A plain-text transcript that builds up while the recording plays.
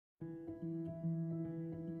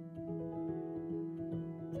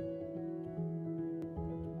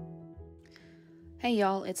Hey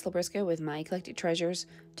y'all, it's Labrisco with My Eclectic Treasures.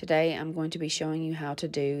 Today I'm going to be showing you how to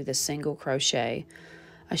do the single crochet.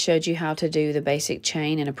 I showed you how to do the basic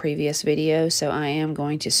chain in a previous video, so I am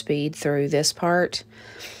going to speed through this part.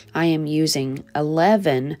 I am using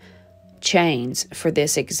 11 chains for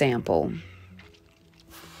this example.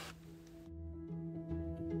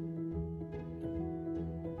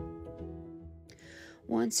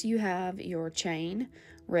 Once you have your chain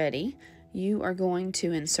ready, you are going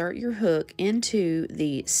to insert your hook into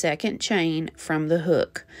the second chain from the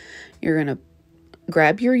hook. You're going to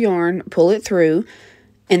grab your yarn, pull it through,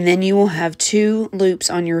 and then you will have 2 loops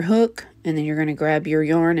on your hook, and then you're going to grab your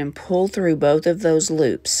yarn and pull through both of those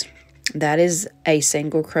loops. That is a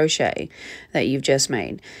single crochet that you've just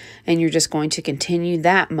made. And you're just going to continue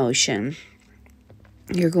that motion.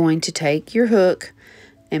 You're going to take your hook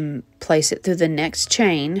and place it through the next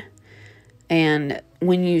chain. And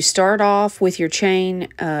when you start off with your chain,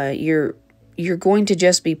 you're going to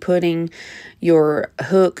just be putting your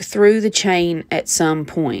hook through the chain at some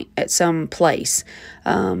point, at some place.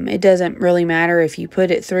 It doesn't really matter if you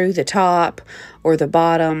put it through the top or the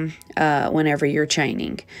bottom whenever you're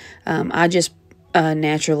chaining. I just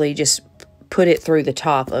naturally just put it through the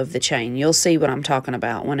top of the chain. You'll see what I'm talking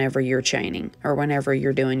about whenever you're chaining or whenever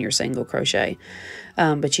you're doing your single crochet.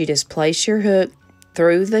 But you just place your hook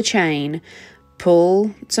through the chain,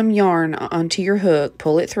 pull some yarn onto your hook,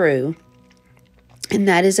 pull it through, and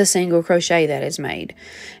that is a single crochet that is made.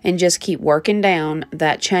 And just keep working down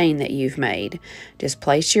that chain that you've made. Just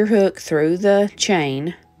place your hook through the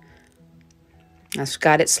chain. I've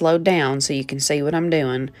got it slowed down so you can see what I'm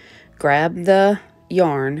doing. Grab the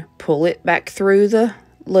yarn, pull it back through the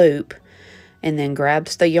loop, and then grab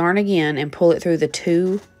the yarn again and pull it through the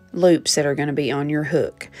 2 loops that are going to be on your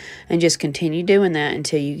hook. And just continue doing that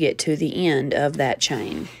until you get to the end of that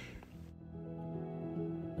chain.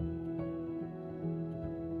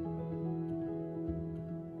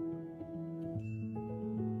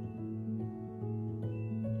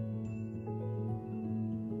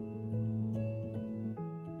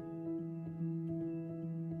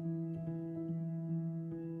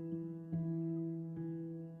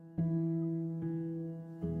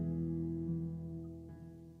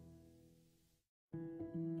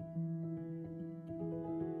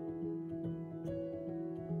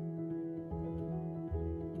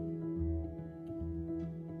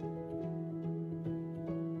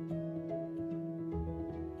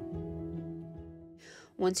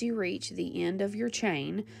 Once you reach the end of your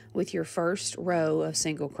chain with your first row of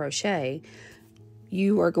single crochet,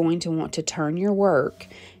 you are going to want to turn your work,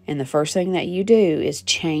 and the first thing that you do is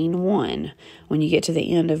chain 1 when you get to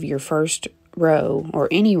the end of your first row or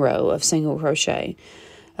any row of single crochet.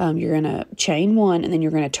 You're going to chain 1 and then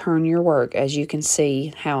you're going to turn your work, as you can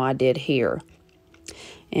see how I did here.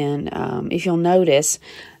 And if you'll notice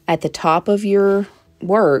at the top of your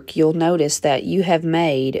work, you'll notice that you have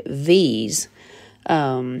made V's.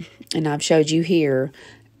 And I've showed you here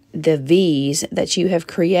the V's that you have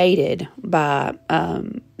created by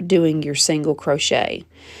doing your single crochet.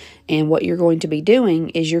 And what you're going to be doing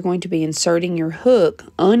is you're going to be inserting your hook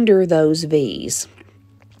under those V's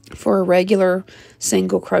for a regular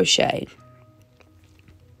single crochet.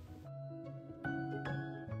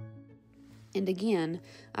 And again,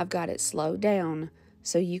 I've got it slowed down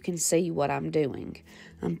so you can see what I'm doing.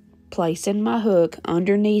 I'm placing my hook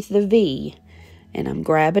underneath the V, and I'm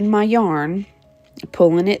grabbing my yarn,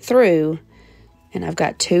 pulling it through, and I've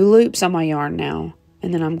got 2 loops on my yarn now.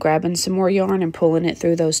 And then I'm grabbing some more yarn and pulling it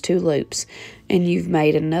through those 2 loops. And you've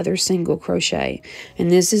made another single crochet.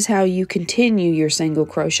 And this is how you continue your single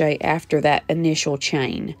crochet after that initial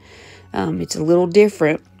chain. It's a little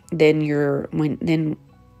different than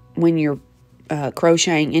when you're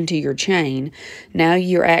crocheting into your chain. Now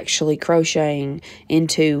you're actually crocheting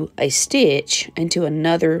into a stitch, into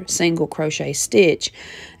another single crochet stitch,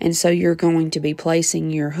 and so you're going to be placing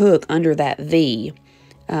your hook under that V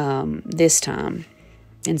this time,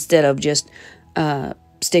 instead of just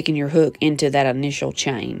sticking your hook into that initial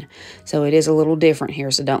chain. So it is a little different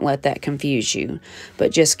here, so don't let that confuse you,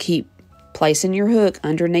 but just keep placing your hook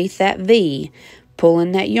underneath that V,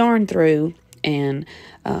 pulling that yarn through, and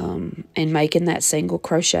making that single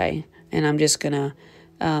crochet. And I'm just gonna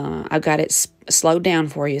I've got it slowed down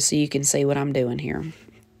for you so you can see what I'm doing here.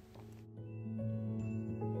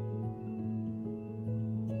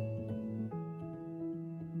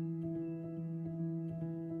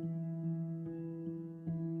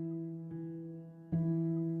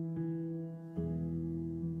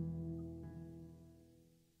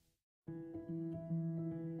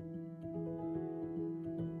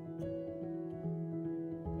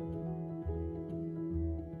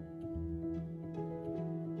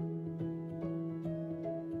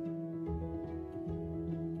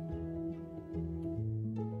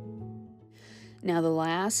 Now the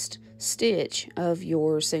last stitch of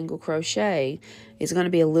your single crochet is going to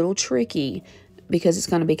be a little tricky because it's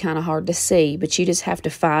going to be kind of hard to see, but you just have to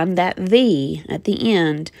find that V at the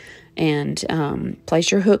end and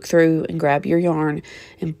place your hook through and grab your yarn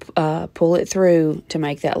and pull it through to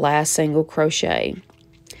make that last single crochet.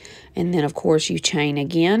 And then of course you chain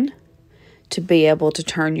again to be able to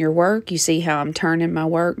turn your work. You see how I'm turning my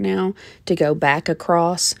work now to go back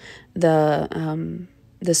across the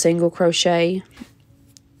single crochet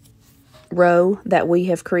row that we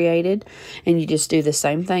have created, and you just do the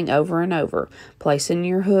same thing over and over, placing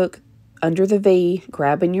your hook under the V,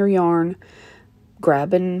 grabbing your yarn,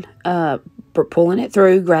 grabbing pulling it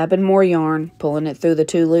through, grabbing more yarn, pulling it through the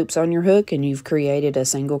 2 loops on your hook, and you've created a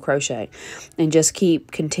single crochet. And just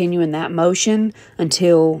keep continuing that motion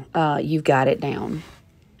until you've got it down.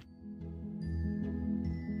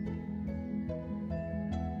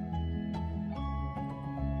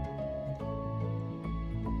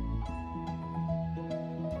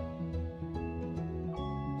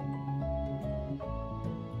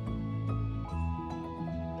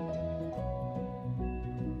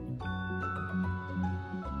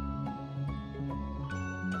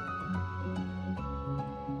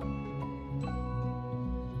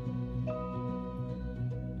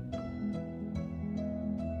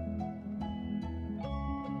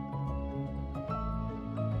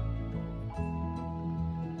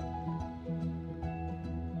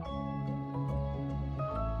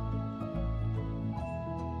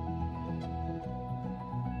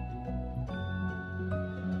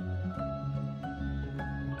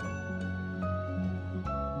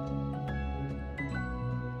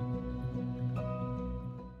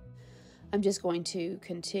 I'm just going to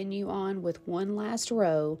continue on with one last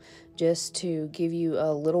row just to give you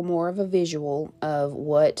a little more of a visual of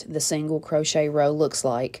what the single crochet row looks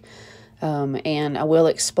like. And I will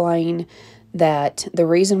explain that the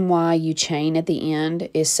reason why you chain at the end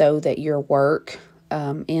is so that your work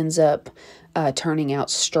ends up turning out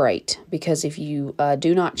straight, because if you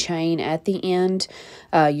do not chain at the end,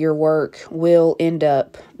 your work will end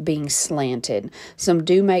up being slanted. So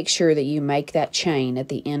do make sure that you make that chain at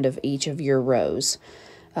the end of each of your rows.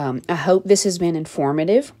 I hope this has been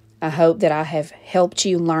informative. I hope that I have helped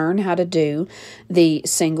you learn how to do the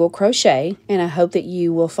single crochet, and I hope that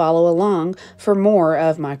you will follow along for more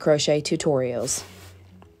of my crochet tutorials.